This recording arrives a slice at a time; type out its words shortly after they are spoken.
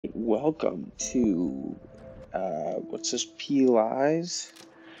Welcome to what's this? P-Lies.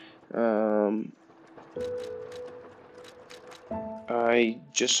 I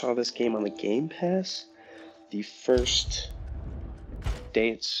just saw this game on the Game Pass. The first day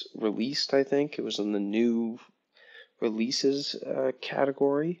it's released, I think it was in the new releases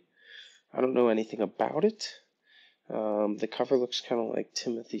category. I don't know anything about it. The cover looks kind of like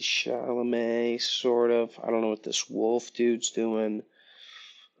Timothy Chalamet, sort of. I don't know what this wolf dude's doing.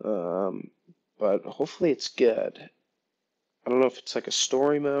 But hopefully it's good. I don't know if it's like a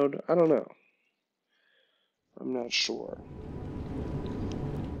story mode. I don't know. I'm not sure.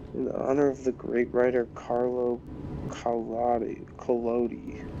 In honor of the great writer Carlo Collodi.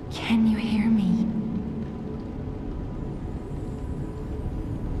 Can you hear me?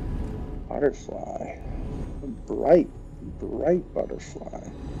 Butterfly. A bright butterfly.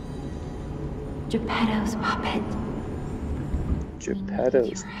 Geppetto's puppet.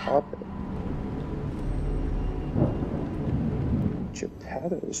 Geppetto's puppet.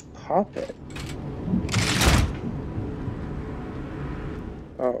 Geppetto's puppet.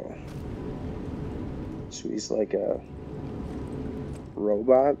 Oh. So he's like a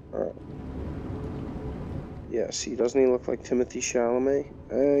robot? Or... Yes, doesn't he look like Timothy Chalamet?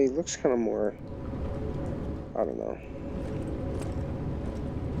 He looks kind of more... I don't know.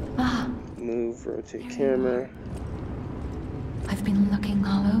 Move, rotate camera. I've been looking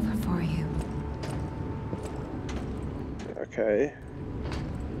all over for you. Okay.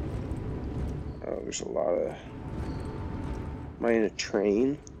 Oh, there's a lot of... Am I in a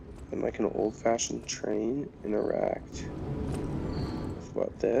train? In like an old-fashioned train? Interact.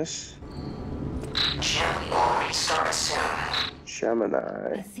 What, this? Jim, we will restart soon.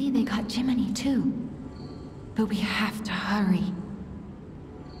 Gemini. I see they got Jiminy too. But we have to hurry.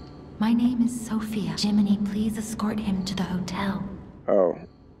 My name is Sophia. Jiminy, please escort him to the hotel. Oh,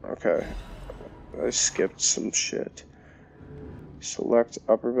 okay. I skipped some shit. Select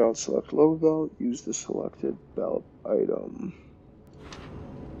upper belt, select lower belt, use the selected belt item.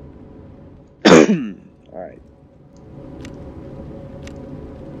 Alright.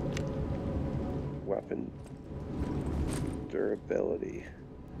 Weapon durability.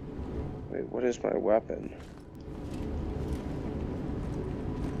 Wait, what is my weapon?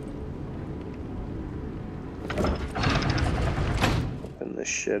 Open this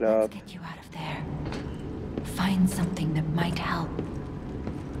shit up. Let's get you out of there. Find something that might help.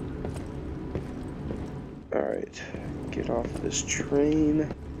 Alright. Get off this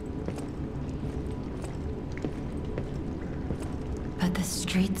train. But the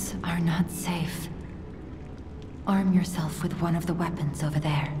streets are not safe. Arm yourself with one of the weapons over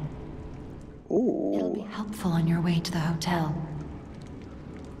there. Ooh. It'll be helpful on your way to the hotel.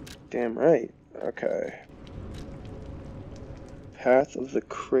 Damn right. Okay. Path of the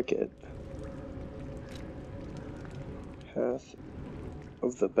Cricket. Path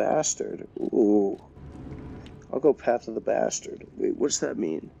of the Bastard. Ooh. I'll go Path of the Bastard. Wait, what does that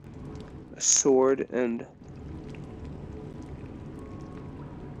mean? A sword and...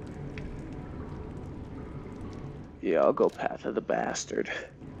 Yeah, I'll go Path of the Bastard.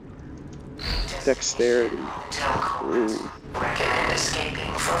 Dexterity. Ooh. Recommend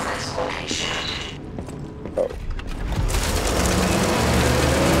escaping from this location. Oh.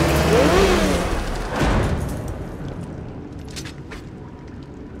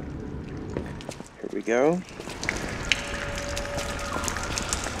 Here we go.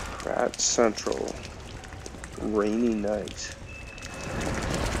 Rat Central. Rainy night.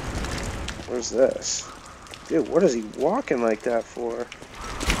 Where's this? Dude, what is he walking like that for?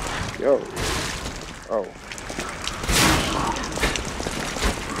 Yo. Oh.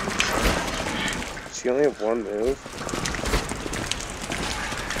 Does he only have one move?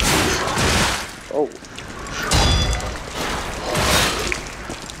 Oh.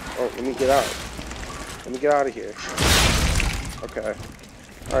 Oh, let me get out. Let me get out of here. Okay.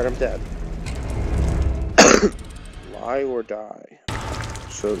 Alright, I'm dead. Lie or die.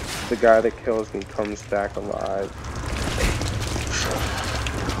 So the guy that kills me comes back alive.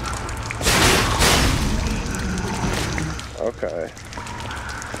 Okay.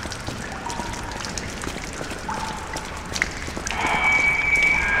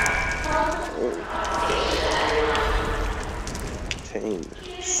 Tamed.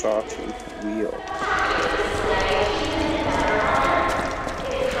 Sawtooth wheel.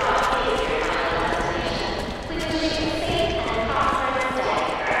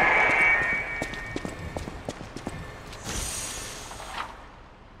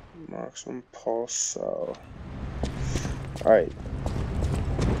 Maximum pulse cell. Alright.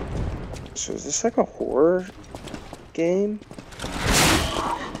 So is this like a horror game?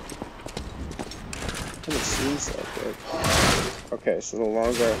 Seems like it. Okay, so the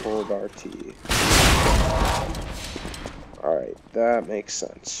longer I hold RT. Alright, that makes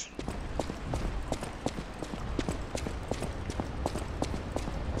sense.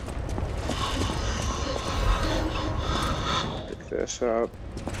 Pick this up.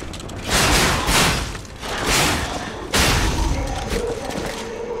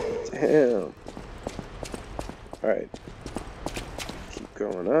 Damn. Alright. Keep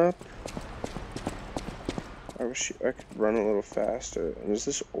going up. I wish I could run a little faster. And is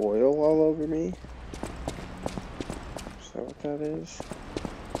this oil all over me? Is that what that is?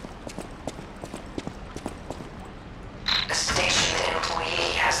 The station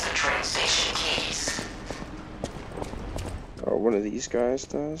employee has the train station keys. Oh, one of these guys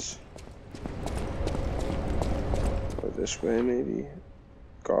does? Or this way, maybe?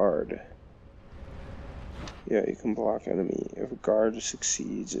 Guard. Yeah, you can block enemy. If a guard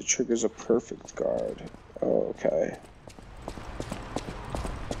succeeds, it triggers a perfect guard. Oh, okay.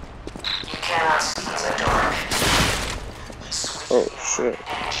 You cannot see in the dark. Oh, shit.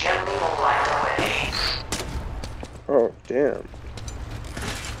 And gently will light the way. Oh, damn.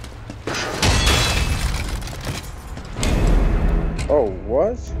 Oh,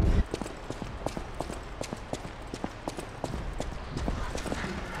 what?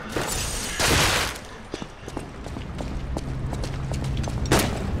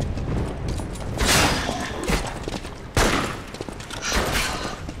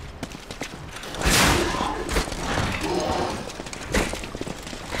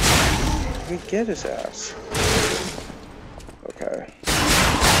 Let me get his ass. Okay.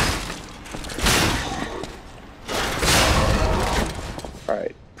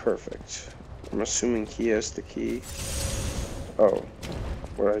 Alright, perfect. I'm assuming he has the key. Oh,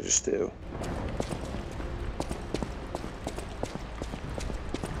 what did I just do?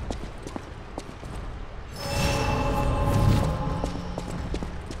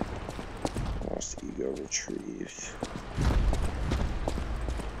 Lost ego retrieved.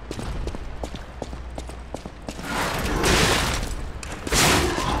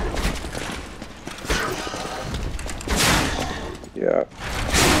 Yeah.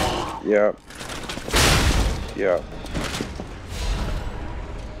 Yeah. Yeah.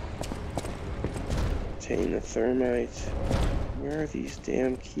 Obtain the thermite. Where are these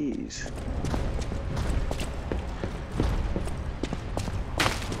damn keys?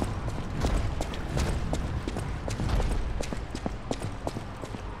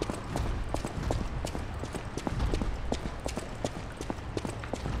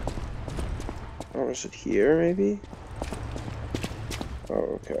 Oh, is it here, maybe?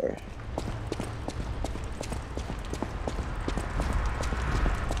 Oh, okay.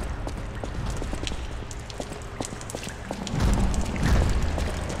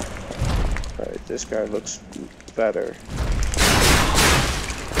 Alright, this guy looks better.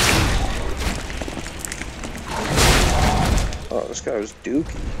 Oh, this guy was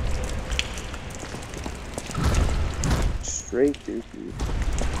dookie. Straight dookie.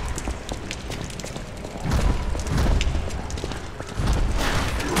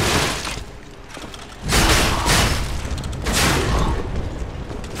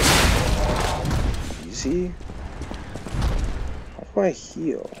 Easy? How do I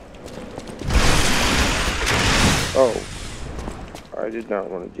heal? Oh. I did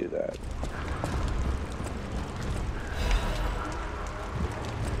not want to do that.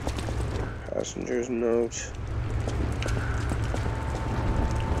 Passenger's note.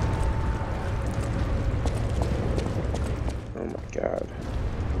 Oh my god.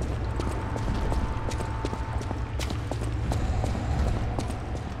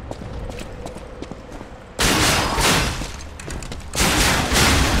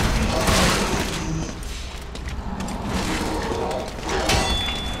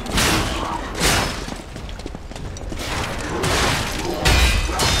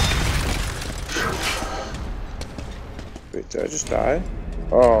 Wait, did I just die?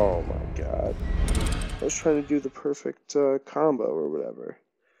 Oh my god. I was trying to do the perfect combo or whatever.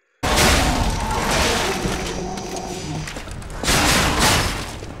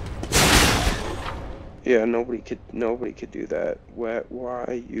 Yeah, nobody could do that.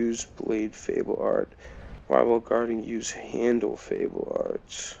 Why use blade fable art? Why will guarding use handle fable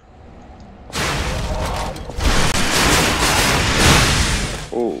arts?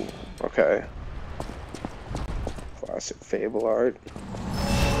 Oh, okay. Classic fable art.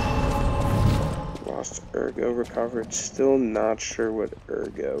 Lost ergo recovered. Still not sure what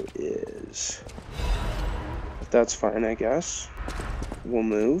ergo is. But that's fine, I guess. We'll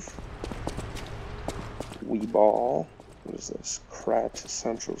move. Wee ball. What is this? Krat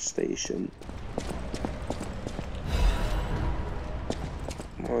Central Station.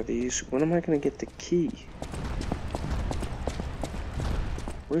 all of these. When am I gonna get the key?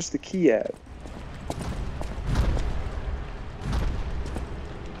 Where's the key at?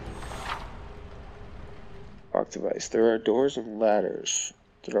 Lock device. There are doors and ladders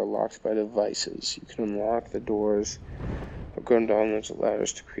that are locked by devices. You can unlock the doors by going down those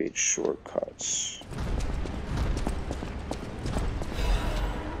ladders to create shortcuts.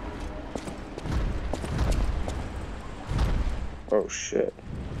 Oh shit.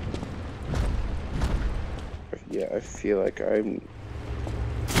 Yeah, I feel like I'm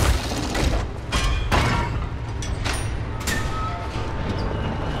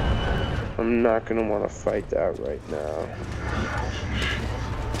not gonna want to fight that right now.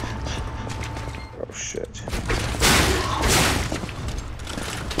 Oh shit.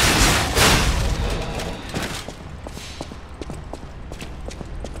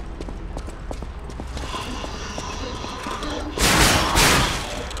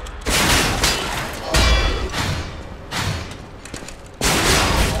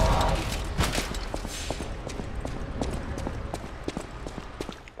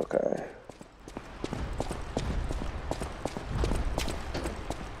 Okay.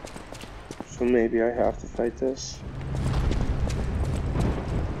 So maybe I have to fight this.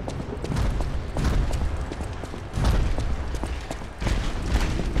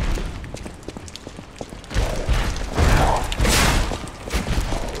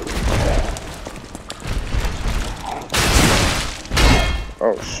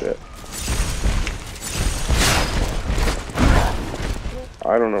 Oh shit.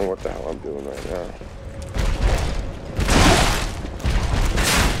 I don't know what the hell I'm doing right now.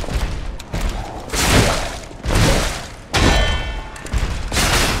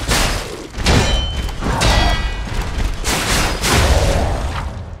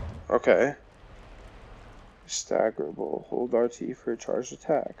 Okay. Staggerable. Hold RT for a charged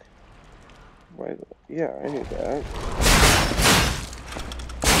attack. Why? Yeah, I knew that.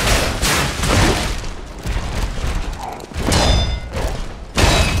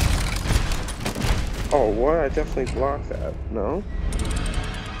 Oh, what? I definitely blocked that. No?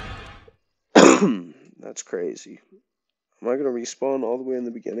 That's crazy. Am I gonna respawn all the way in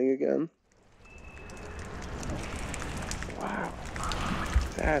the beginning again? Wow.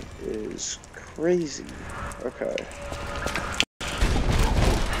 That is crazy. Okay.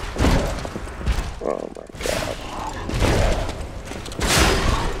 Oh my god.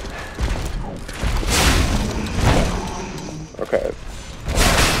 Okay.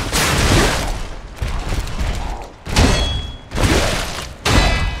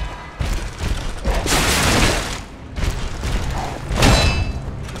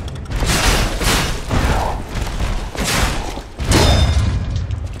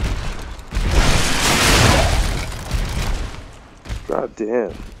 God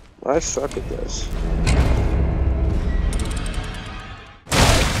damn. I suck at this.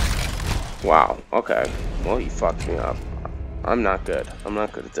 Wow, okay. Well, he fucked me up. I'm not good. I'm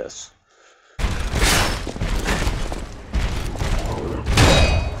not good at this.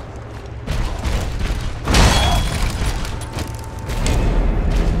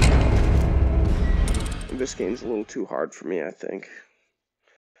 This game's a little too hard for me, I think.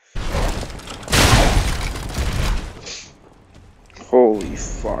 Holy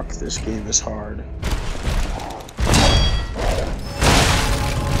fuck, this game is hard.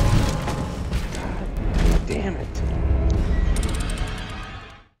 God damn it.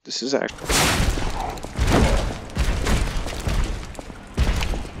 This is actually...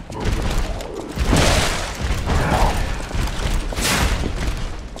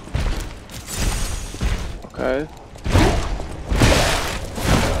 Okay.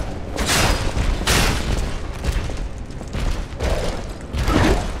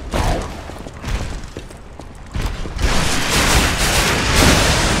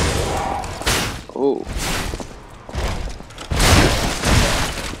 Oh.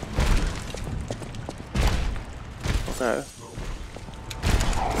 Okay.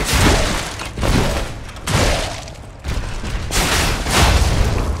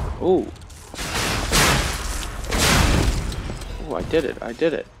 Oh. Oh, I did it. I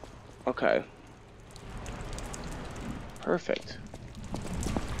did it. Okay. Perfect.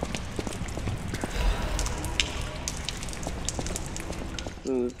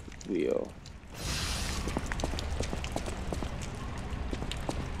 Smooth wheel.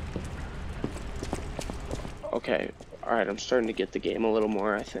 Okay, alright, I'm starting to get the game a little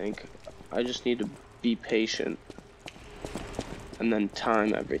more, I think. I just need to be patient. And then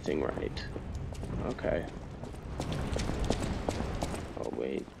time everything right. Okay. Oh,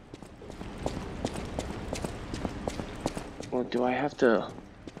 wait. Well, do I have to...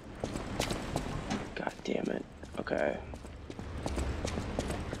 Damn it. Okay.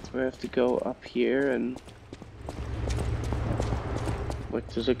 Do I have to go up here and... Like,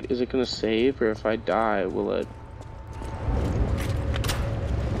 is it gonna save, or if I die, will it...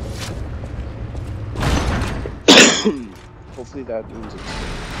 Hopefully that means it's...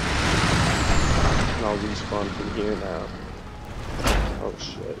 And I'll respawn from here now. Oh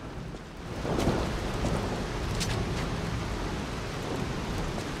shit.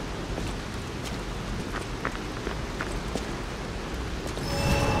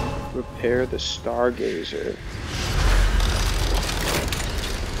 Repair the Stargazer.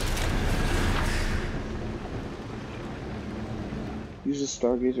 Use the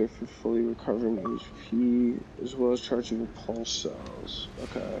Stargazer for fully recovering HP, as well as charging pulse cells.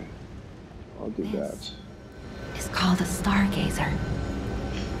 Okay, I'll do that. It's called a Stargazer.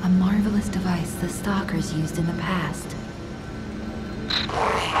 A marvelous device the Stalkers used in the past.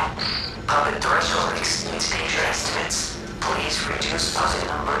 Warning. Puppet threshold exceeds danger estimates. Please reduce puppet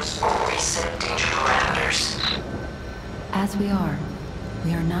numbers or reset danger parameters. As we are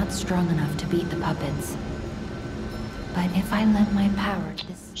not strong enough to beat the puppets. But if I lend my power to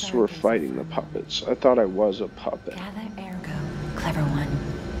this So we're fighting the puppets. I thought I was a puppet. Gather ergo, clever one.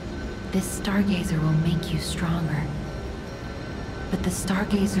 This Stargazer will make you stronger. But the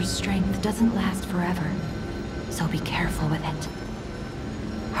Stargazer's strength doesn't last forever, so be careful with it.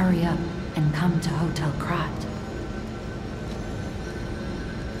 Hurry up and come to Hotel Krat.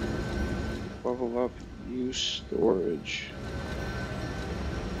 Level up, use storage.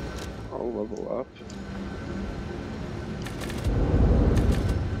 I'll level up.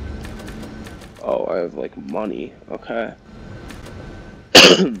 Oh, I have like money. Okay.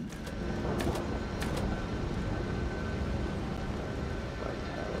 Vitality.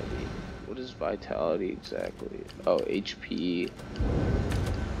 What is vitality exactly? Oh, HP,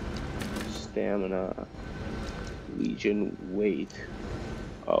 stamina, legion, weight.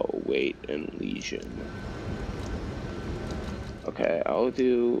 Oh, weight and legion. Okay, I'll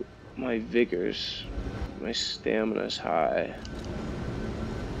do my vigors. My stamina's high.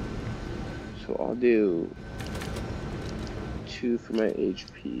 So I'll do 2 for my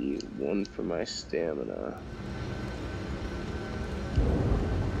HP, 1 for my stamina.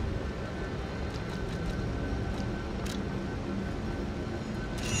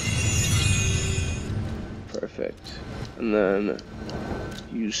 Perfect. And then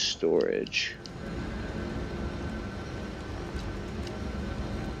use storage.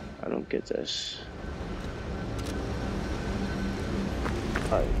 I don't get this.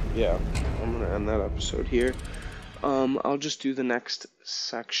 Alright, yeah. I'm gonna end that episode here. I'll just do the next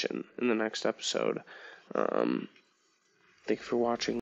section in the next episode. Thank you for watching.